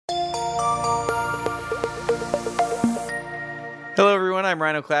I'm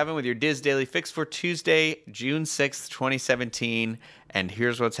Rhino Clavin with your Diz Daily Fix for Tuesday, June 6th, 2017. And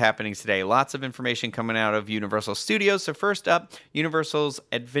here's what's happening today. Lots of information coming out of Universal Studios. So first up, Universal's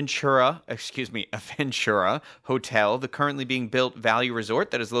Aventura Hotel, the currently being built value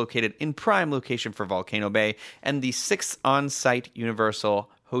resort that is located in prime location for Volcano Bay, and the sixth on-site Universal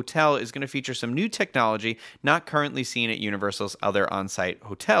Hotel is going to feature some new technology not currently seen at Universal's other on-site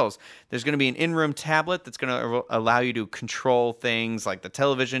hotels. There's going to be an in-room tablet that's going to allow you to control things like the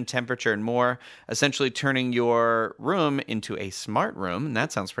television, temperature, and more, essentially turning your room into a smart room, and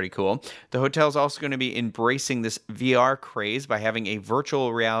that sounds pretty cool. The hotel is also going to be embracing this VR craze by having a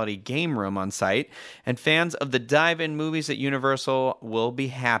virtual reality game room on site, and fans of the dive-in movies at Universal will be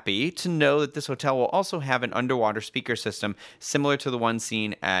happy to know that this hotel will also have an underwater speaker system similar to the one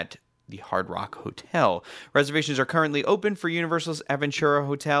seen at the Hard Rock Hotel. Reservations are currently open for Universal's Aventura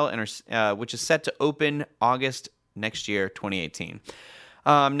Hotel, and which is set to open August next year, 2018.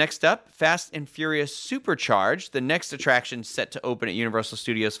 Next up, Fast and Furious Supercharged, the next attraction set to open at Universal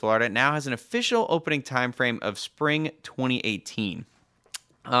Studios Florida, now has an official opening timeframe of spring 2018.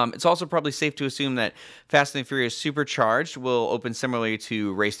 It's also probably safe to assume that Fast and Furious Supercharged will open similarly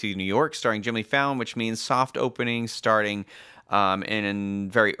to Race Through New York, starring Jimmy Fallon, which means soft opening starting in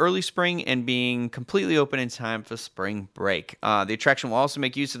very early spring and being completely open in time for spring break. The attraction will also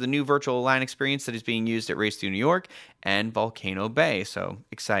make use of the new virtual line experience that is being used at Race Through New York and Volcano Bay. So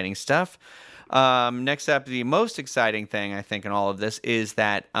exciting stuff. Next up, the most exciting thing I think in all of this is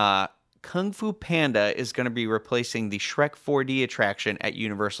that Kung Fu Panda is going to be replacing the Shrek 4D attraction at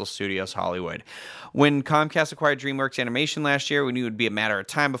Universal Studios Hollywood. When Comcast acquired DreamWorks Animation last year, we knew it would be a matter of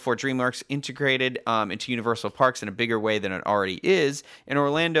time before DreamWorks integrated into Universal Parks in a bigger way than it already is. In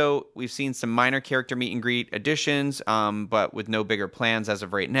Orlando, we've seen some minor character meet and greet additions, but with no bigger plans as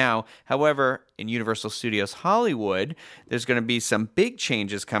of right now. However, in Universal Studios Hollywood, there's going to be some big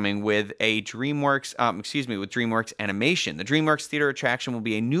changes coming with with DreamWorks Animation. The DreamWorks Theatre attraction will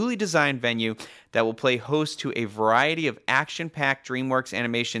be a newly designed venue that will play host to a variety of action-packed DreamWorks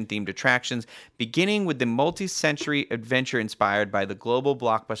Animation-themed attractions, beginning with the multi-century adventure inspired by the global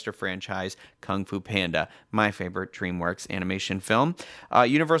blockbuster franchise Kung Fu Panda, my favorite DreamWorks Animation film.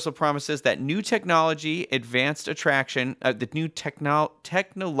 Universal promises that technologically advanced attraction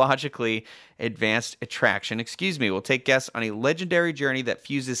will take guests on a legendary journey that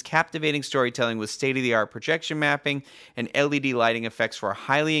fuses captivating storytelling with state-of-the-art projection mapping and LED lighting effects for a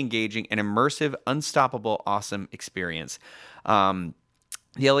highly engaging and immersive, unstoppable, awesome experience.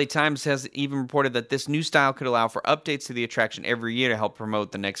 The LA Times has even reported that this new style could allow for updates to the attraction every year to help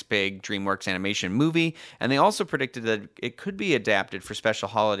promote the next big DreamWorks Animation movie, and they also predicted that it could be adapted for special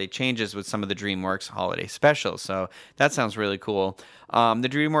holiday changes with some of the DreamWorks holiday specials, so that sounds really cool. The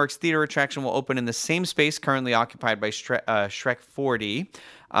DreamWorks Theater attraction will open in the same space currently occupied by Shrek 4D,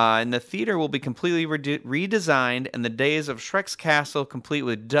 and the theater will be completely redesigned, and the days of Shrek's castle, complete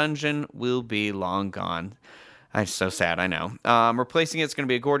with dungeon, will be long gone. It's so sad, I know. Replacing it's going to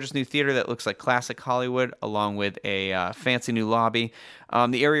be a gorgeous new theater that looks like classic Hollywood, along with a fancy new lobby.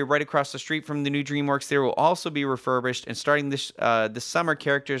 The area right across the street from the new DreamWorks Theater will also be refurbished, and starting this summer,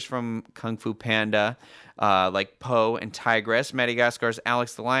 characters from Kung Fu Panda, like Po and Tigress, Madagascar's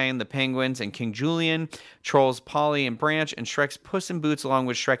Alex the Lion, the Penguins, and King Julian, Trolls Polly and Branch, and Shrek's Puss in Boots, along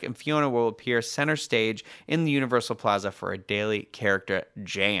with Shrek and Fiona, will appear center stage in the Universal Plaza for a daily character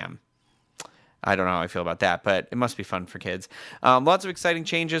jam. I don't know how I feel about that, but it must be fun for kids. Lots of exciting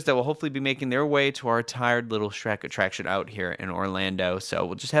changes that will hopefully be making their way to our tired little Shrek attraction out here in Orlando, so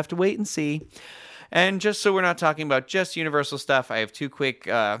we'll just have to wait and see. And just so we're not talking about just Universal stuff, I have two quick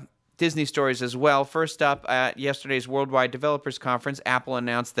Disney stories as well. First up, at yesterday's Worldwide Developers Conference, Apple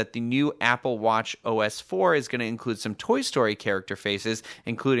announced that the new Apple Watch OS 4 is going to include some Toy Story character faces,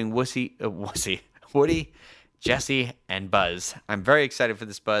 including Woody, Jesse, and Buzz. I'm very excited for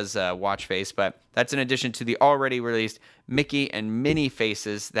this Buzz watch face, but that's in addition to the already released Mickey and Minnie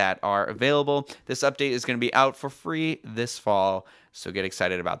faces that are available. This update is going to be out for free this fall, so get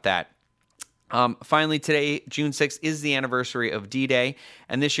excited about that. Finally, today, June 6th, is the anniversary of D-Day,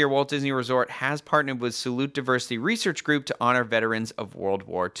 and this year Walt Disney Resort has partnered with Salute Diversity Research Group to honor veterans of World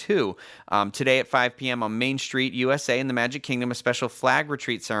War II. Today at 5 p.m. on Main Street, USA, in the Magic Kingdom, a special flag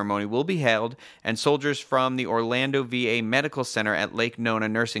retreat ceremony will be held, and soldiers from the Orlando VA Medical Center at Lake Nona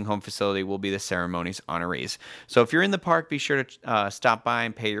Nursing Home Facility will be the ceremony's honorees. So if you're in the park, be sure to stop by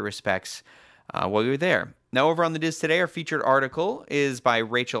and pay your respects while you're there. Now, over on the Diz Today, our featured article is by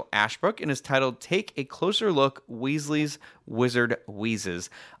Rachel Ashbrook and is titled Take a Closer Look, Weasley's Wizard Wheezes.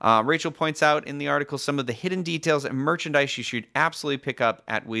 Rachel points out in the article some of the hidden details and merchandise you should absolutely pick up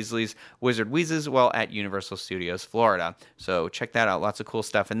at Weasley's Wizard Wheezes while at Universal Studios Florida. So check that out. Lots of cool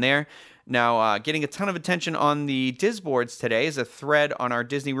stuff in there. Now, getting a ton of attention on the Diz boards today is a thread on our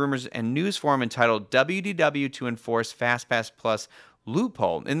Disney Rumors and News forum entitled WDW to Enforce FastPass Plus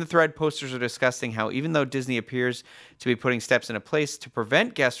Loophole. In the thread, posters are discussing how even though Disney appears to be putting steps into place to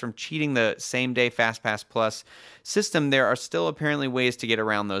prevent guests from cheating the same-day FastPass Plus system, there are still apparently ways to get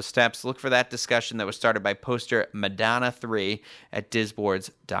around those steps. Look for that discussion that was started by poster Madonna3 at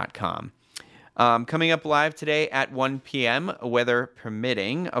disboards.com. Coming up live today at 1 p.m., weather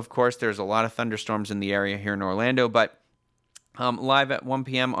permitting. Of course, there's a lot of thunderstorms in the area here in Orlando, but live at 1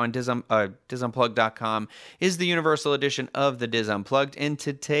 p.m. on DizUnplugged.com is the Universal edition of the Diz Unplugged. In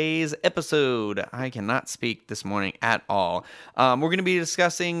today's episode, I cannot speak this morning at all. We're going to be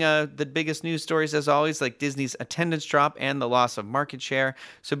discussing the biggest news stories, as always, like Disney's attendance drop and the loss of market share.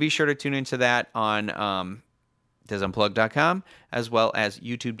 So be sure to tune into that on DizUnplugged.com as well as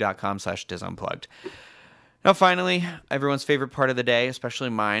YouTube.com/DizUnplugged. Now, finally, everyone's favorite part of the day, especially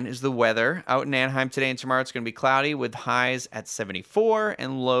mine, is the weather. Out in Anaheim today and tomorrow, it's going to be cloudy with highs at 74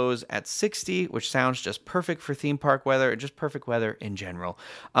 and lows at 60, which sounds just perfect for theme park weather and just perfect weather in general.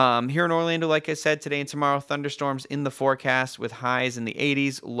 Here in Orlando, like I said, today and tomorrow, thunderstorms in the forecast with highs in the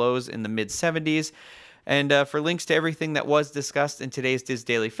 80s, lows in the mid-70s. And for links to everything that was discussed in today's Diz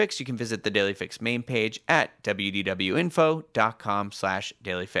Daily Fix, you can visit the Daily Fix main page at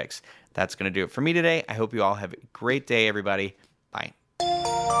wdwinfo.com/dailyfix. That's going to do it for me today. I hope you all have a great day, everybody. Bye.